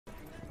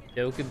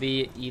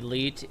Dokkaebi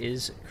Elite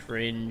is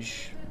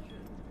cringe.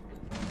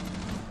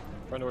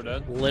 Front door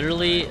dead.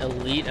 Literally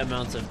elite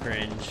amounts of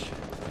cringe.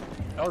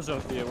 That was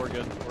Zofia. We're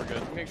good. We're good.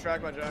 I'm getting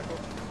tracked by Jackal.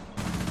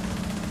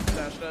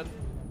 Dash dead.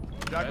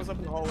 Jackal's up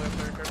in the hallway up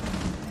there, Kurt.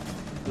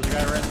 There's a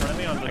guy right in front of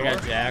me on the door. I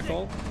got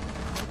Jackal.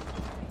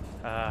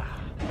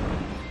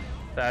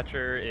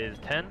 Thatcher is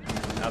 10.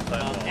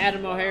 Outside wall.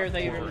 Adam O'Hare,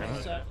 thank you very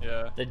much.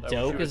 Yeah. The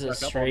Doke is a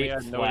straight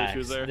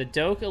flex. The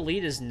Doke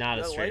Elite is not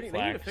a straight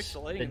flex.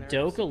 The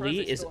Doke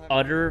Elite is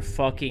utter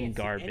fucking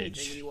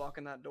garbage.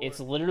 It's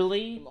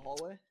literally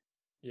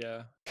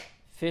Yeah.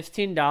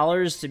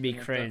 $15 to be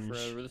cringe.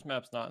 This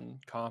map's not in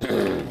comp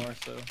anymore,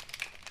 so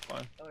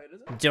fine.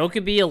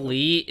 Dokkaebi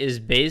Elite is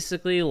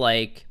basically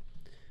like,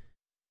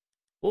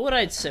 what would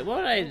I say? What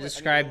would I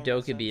describe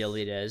Dokkaebi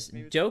Elite as?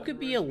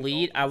 Dokkaebi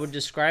Elite, I would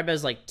describe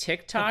as like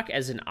TikTok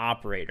as an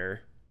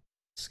operator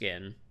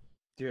skin.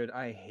 Dude,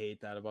 I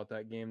hate that about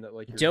that game. That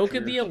like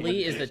Dokkaebi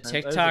Elite is the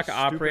TikTok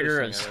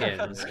operator of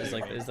skins. Is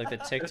like the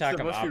TikTok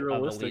of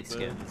Elite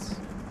skins.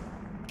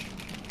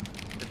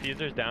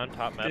 Diffuser's down,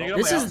 top metal.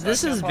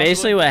 This is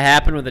basically what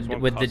happened with the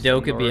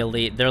Dokkaebi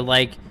Elite. They're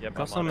like,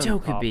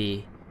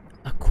 Dokkaebi,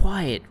 a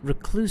quiet,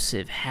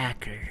 reclusive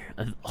hacker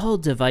of all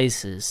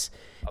devices.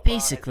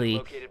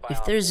 Basically,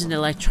 if there's an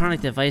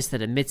electronic device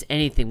that emits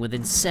anything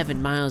within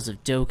 7 miles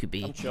of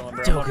Dokkaebi,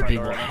 Dokkaebi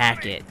will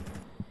hack it.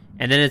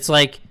 And then it's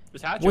like,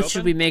 what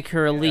should we make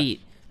her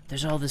elite?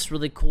 There's all this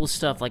really cool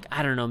stuff, like,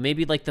 I don't know,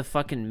 maybe like the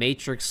fucking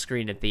Matrix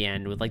screen at the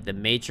end with like the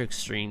Matrix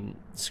screen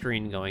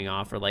going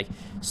off, or like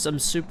some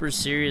super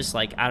serious,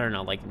 like, I don't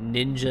know, like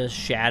ninja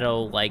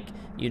shadow like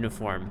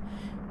uniform.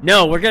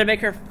 No, we're gonna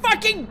make her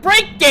fucking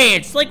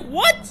breakdance! Like,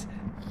 what?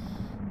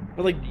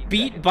 Or like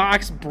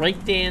beatbox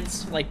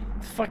breakdance, like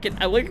fucking,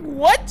 like,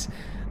 what?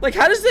 Like,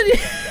 how does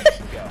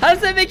that how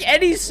does that make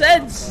any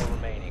sense?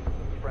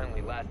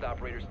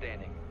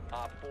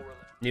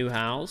 New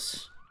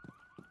house.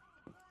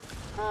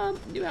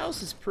 New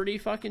house is pretty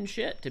fucking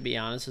shit, to be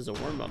honest, as a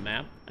warm-up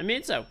map. I mean,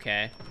 it's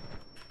okay.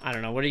 I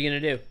don't know, what are you gonna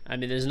do? I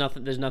mean, there's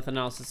nothing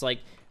else. It's like,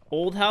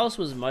 old house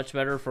was much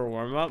better for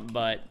warm-up,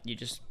 but you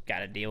just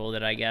gotta deal with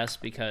it, I guess,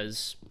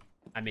 because,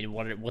 I mean,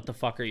 what the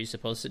fuck are you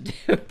supposed to do?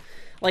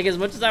 Like, as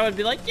much as I would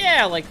be like,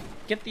 yeah, like,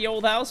 get the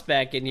old house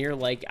back in here,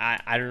 like,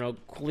 I don't know,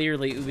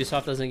 clearly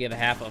Ubisoft doesn't give a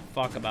half a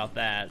fuck about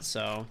that,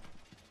 so.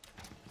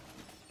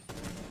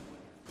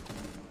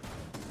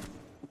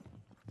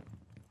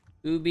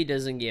 Ubi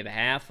doesn't give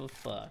half a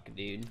fuck,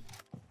 dude.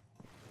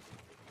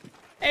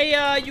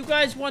 Hey, you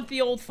guys want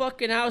the old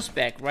fucking house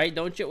back, right?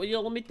 Don't you?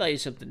 Well, let me tell you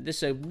something. This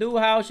is a new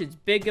house. It's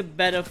bigger,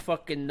 better,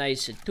 fucking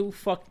nicer. Too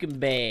fucking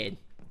bad.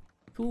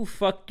 Too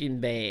fucking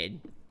bad.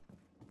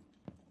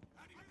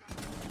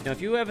 Now, if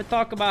you ever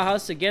talk about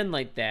house again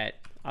like that,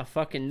 a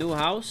fucking new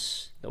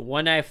house, the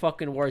one I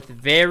fucking worked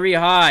very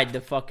hard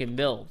to fucking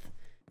build,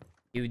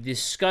 you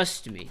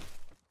disgust me.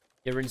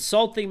 You're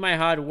insulting my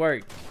hard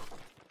work.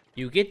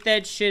 You get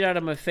that shit out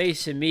of my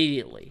face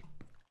immediately.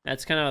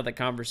 That's kind of how the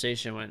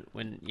conversation went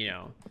when, you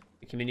know,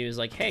 the community was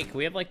like, hey, can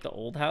we have, like, the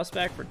old house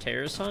back for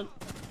terrorist hunt?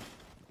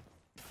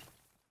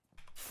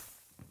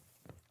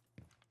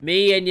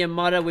 Me and your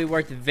mother, we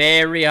worked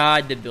very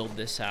hard to build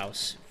this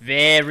house.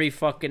 Very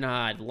fucking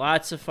hard.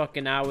 Lots of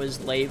fucking hours,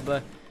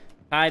 labor,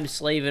 time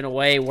slaving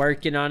away,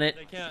 working on it.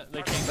 They can't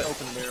open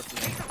the mirror for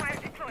me.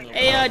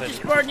 Hey,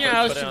 just burn your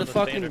house to the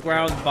fucking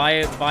ground. Buy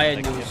a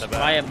new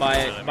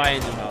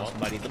house,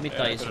 buddy. Let me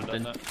tell you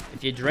something.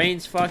 If your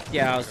drain's fucked,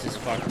 your house is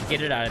fucked.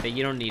 Get it out of it.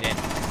 You don't need it.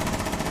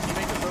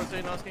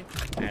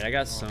 Alright, I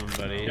got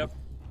somebody. Yep.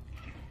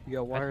 You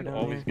got wired I on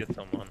always there? get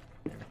someone.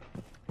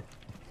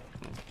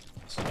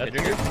 That's a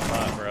good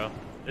spot, bro.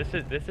 This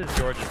is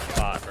George's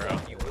spot, bro.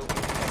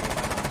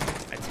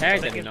 I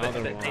tagged him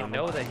another They one.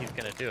 know that he's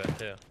gonna do it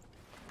too.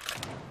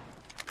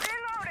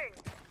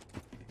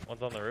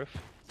 One's on the roof.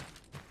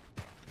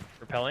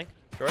 Repelling,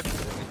 George.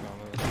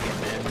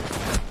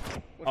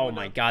 Oh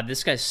my god,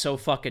 this guy's so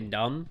fucking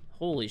dumb.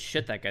 Holy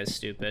shit, that guy's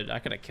stupid. I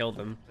could have killed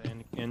him.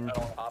 In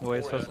the way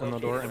it's in the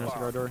door, in the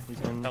cigar door. He's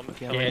in.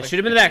 Yeah, shoot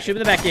him in the back, shoot him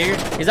in the back, Jaeger.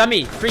 He's on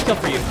me. Free kill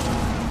for you.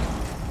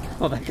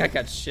 Oh, that guy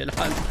got shit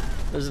on.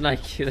 There's an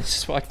IQ that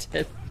just walked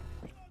in.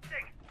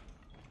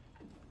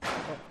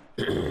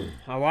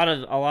 a lot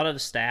of the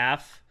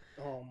staff.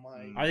 Oh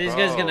my. Are these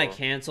guys gonna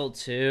cancel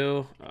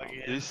too? Oh.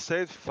 You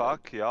said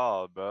fuck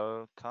y'all,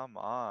 bro. Come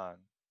on.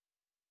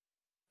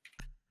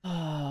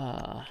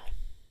 I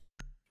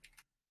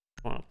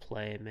want to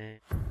play, man.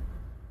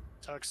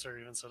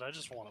 Tuxer even said, "I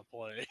just want to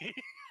play."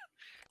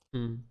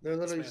 They're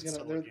literally just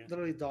gonna. They're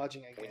literally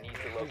dodging a game.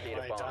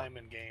 My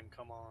diamond game,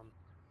 come on.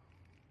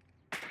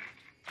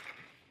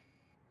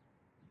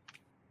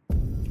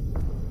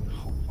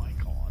 Oh my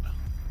god.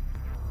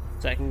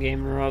 Second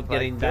game in a row of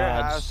getting There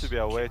dodged. has to be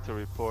a way to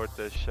report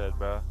this shit,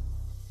 bro.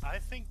 I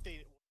think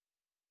they.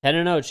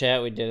 10-0,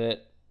 chat. We did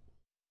it.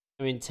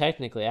 I mean,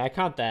 technically, I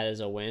count that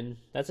as a win.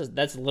 That's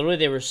literally,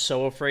 they were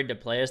so afraid to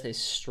play us, they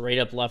straight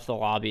up left the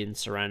lobby and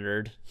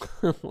surrendered.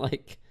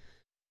 Like,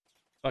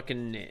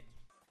 fucking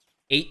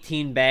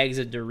 18 bags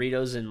of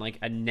Doritos and like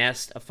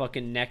a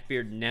fucking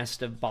neckbeard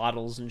nest of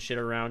bottles and shit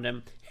around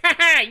him.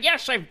 Haha,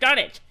 yes, I've done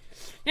it.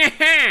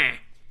 Haha,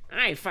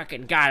 I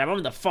fucking got him.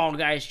 I'm the Fall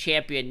Guys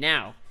champion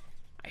now.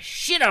 I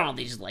shit on all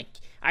these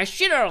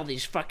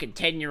fucking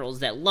 10-year-olds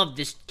that love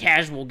this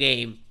casual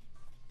game.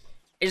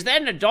 Is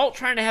that an adult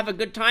trying to have a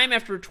good time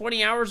after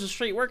 20 hours of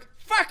straight work?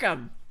 Fuck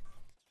them.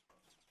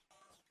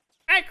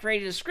 I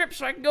created a script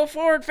so I can go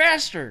forward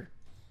faster.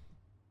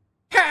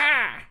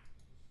 Ha!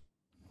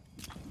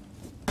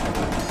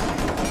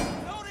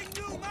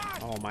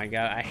 Oh my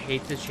god, I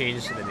hate the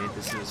changes to the made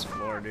this in this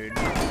floor, dude.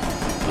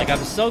 Like,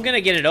 I'm still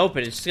gonna get it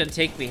open, it's just gonna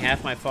take me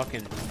half my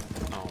fucking...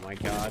 Oh my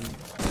god.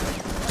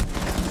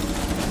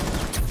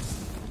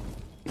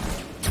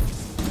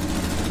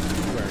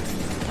 You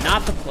are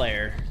not the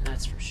player,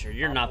 that's for sure.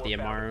 You're not the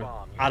Amaru.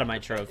 Out of my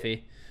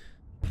trophy.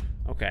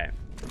 Okay.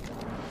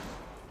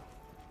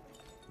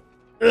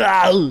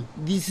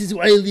 This is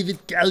why I live in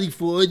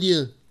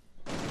California.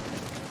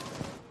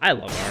 I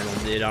love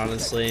Arnold, dude,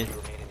 honestly.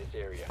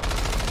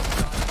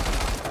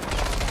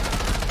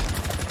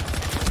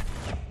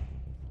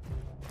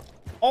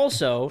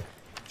 Also,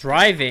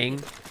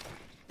 driving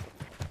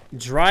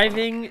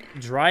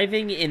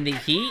in the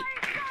heat,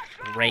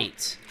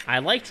 great. I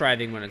like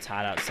driving when it's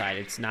hot outside.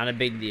 It's not a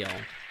big deal.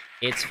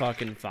 It's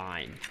fucking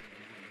fine.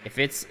 If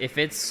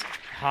it's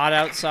hot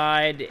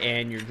outside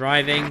and you're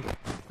driving,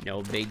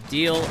 no big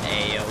deal.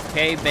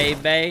 A-okay,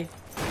 baby.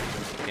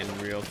 Looking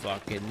real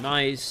fucking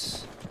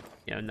nice.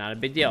 You know, not a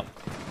big deal.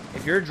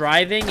 If you're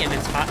driving and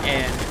it's hot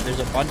and there's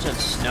a bunch of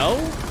snow,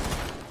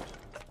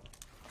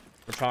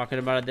 we're talking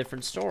about a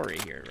different story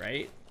here,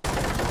 right?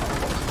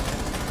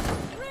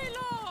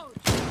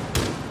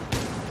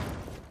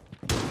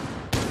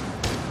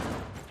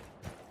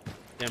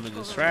 I'm gonna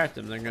distract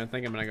them. They're gonna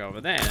think I'm gonna go over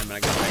there, and I'm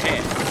gonna go over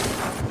here.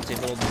 See,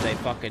 little do they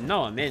fucking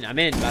know I'm in.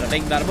 Bada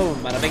bing, bada boom.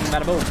 Bada bing,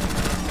 bada boom.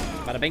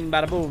 Bada bing,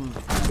 bada boom.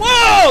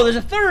 Whoa! There's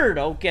a third.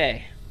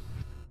 Okay.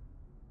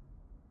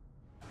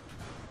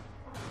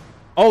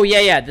 Oh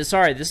yeah.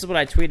 Sorry, this is what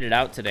I tweeted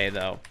out today,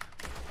 though.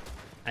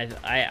 I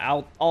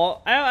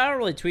don't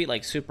really tweet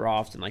like super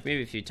often, like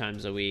maybe a few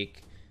times a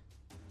week.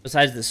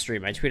 Besides the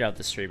stream, I tweet out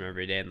the stream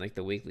every day in like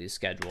the weekly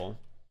schedule.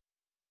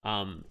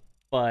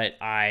 But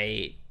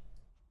I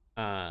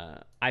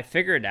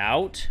figured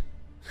out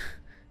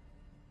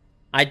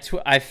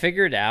I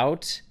figured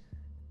out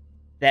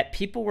that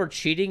people were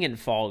cheating in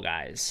Fall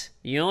Guys.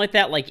 You know, like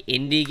that like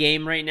indie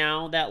game right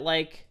now that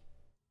like,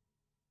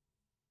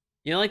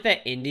 you know, like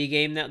that indie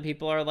game that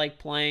people are like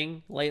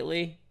playing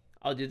lately.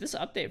 Oh, dude, this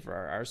update for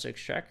our R6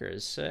 tracker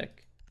is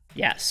sick.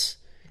 Yes,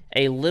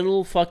 a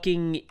little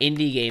fucking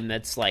indie game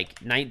that's like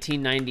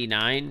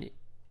 $19.99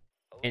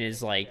 and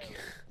is like,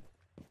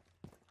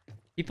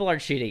 people are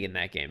cheating in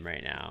that game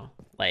right now.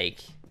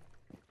 Like,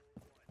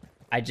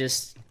 I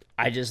just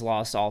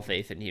lost all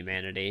faith in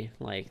humanity.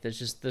 Like,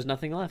 there's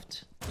nothing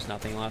left. There's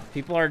nothing left.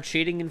 People are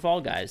cheating in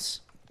Fall Guys.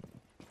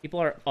 People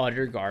are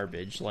utter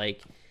garbage.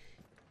 Like,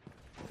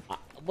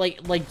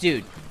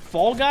 dude,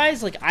 Fall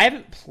Guys, like, I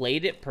haven't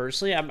played it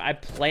personally. I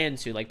plan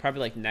to, like,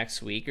 probably, like,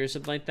 next week or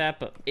something like that,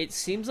 but it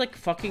seems like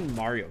fucking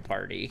Mario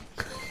Party.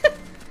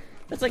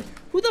 That's like,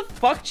 who the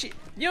fuck...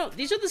 You know,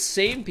 these are the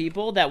same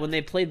people that when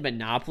they played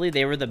Monopoly,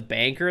 they were the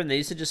banker, and they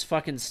used to just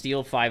fucking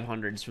steal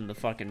 500s from the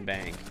fucking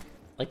bank.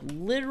 Like,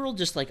 literal,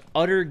 just, like,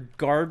 utter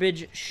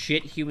garbage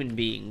shit human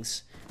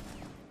beings.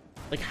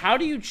 Like, how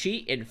do you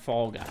cheat in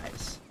Fall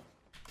Guys?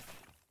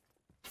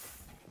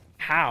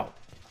 How?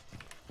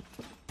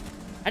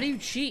 How do you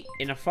cheat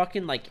in a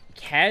fucking, like,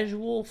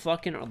 casual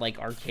fucking, like,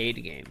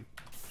 arcade game?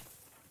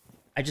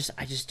 I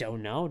just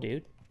don't know,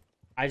 dude.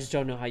 I just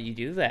don't know how you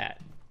do that.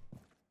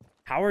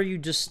 How are you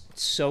just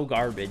so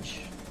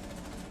garbage?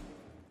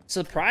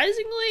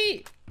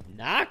 Surprisingly,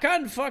 knock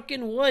on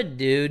fucking wood,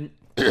 dude.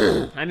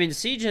 I mean,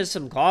 Siege has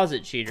some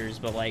closet cheaters,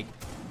 but, like,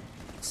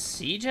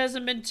 Siege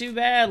hasn't been too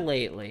bad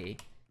lately.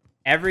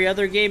 Every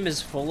other game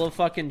is full of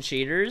fucking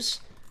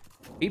cheaters.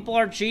 People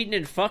are cheating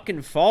in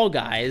fucking Fall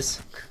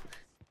Guys.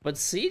 But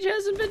Siege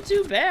hasn't been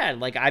too bad.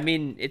 Like, I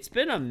mean, it's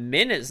been a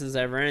minute since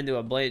I've run into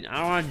a blatant... I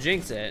don't want to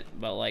jinx it,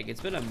 but, like,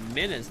 it's been a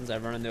minute since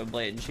I've run into a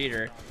blatant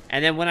cheater.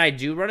 And then when I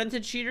do run into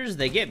cheaters,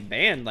 they get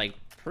banned, like,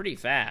 pretty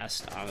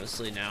fast,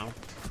 honestly, now.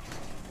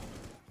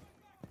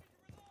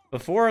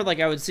 Before, like,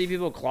 I would see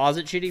people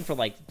closet cheating for,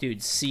 like,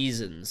 dude,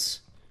 seasons.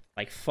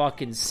 Like,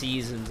 fucking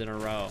seasons in a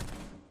row.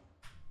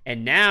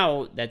 And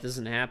now, that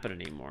doesn't happen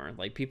anymore.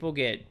 Like, people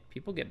get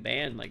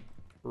banned, like,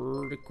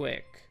 pretty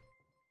quick.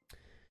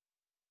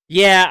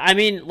 Yeah, I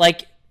mean,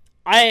 like,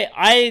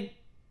 I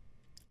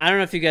don't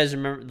know if you guys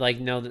remember, like,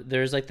 no,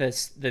 there's, like,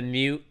 the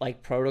mute,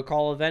 like,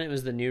 protocol event. It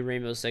was the new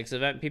Rainbow Six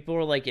event. People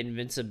were, like,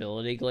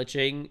 invincibility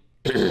glitching,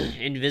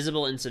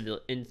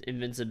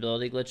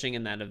 invincibility glitching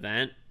in that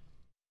event.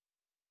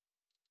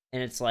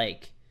 And it's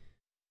like,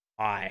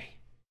 why?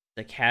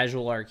 The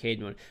casual arcade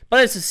mode.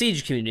 But it's a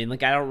Siege community, and,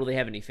 like, I don't really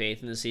have any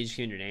faith in the Siege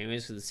community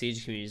anyways, because the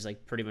Siege community is,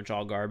 like, pretty much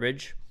all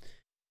garbage.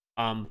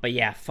 But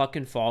yeah,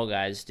 fucking Fall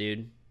Guys,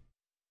 dude.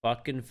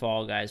 Fucking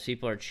Fall Guys.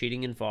 People are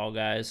cheating in Fall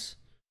Guys.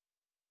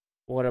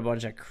 What a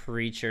bunch of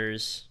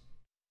creatures.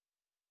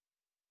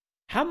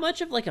 How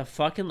much of like a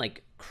fucking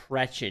like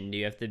Gretchen do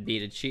you have to be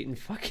to cheat in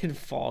fucking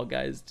Fall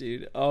Guys,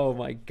 dude? Oh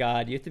my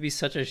god, you have to be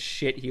such a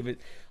shit human.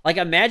 Like,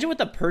 imagine what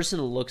the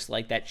person looks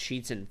like that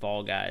cheats in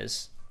Fall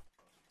Guys.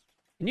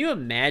 Can you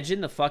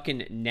imagine the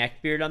fucking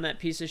neckbeard on that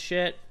piece of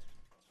shit?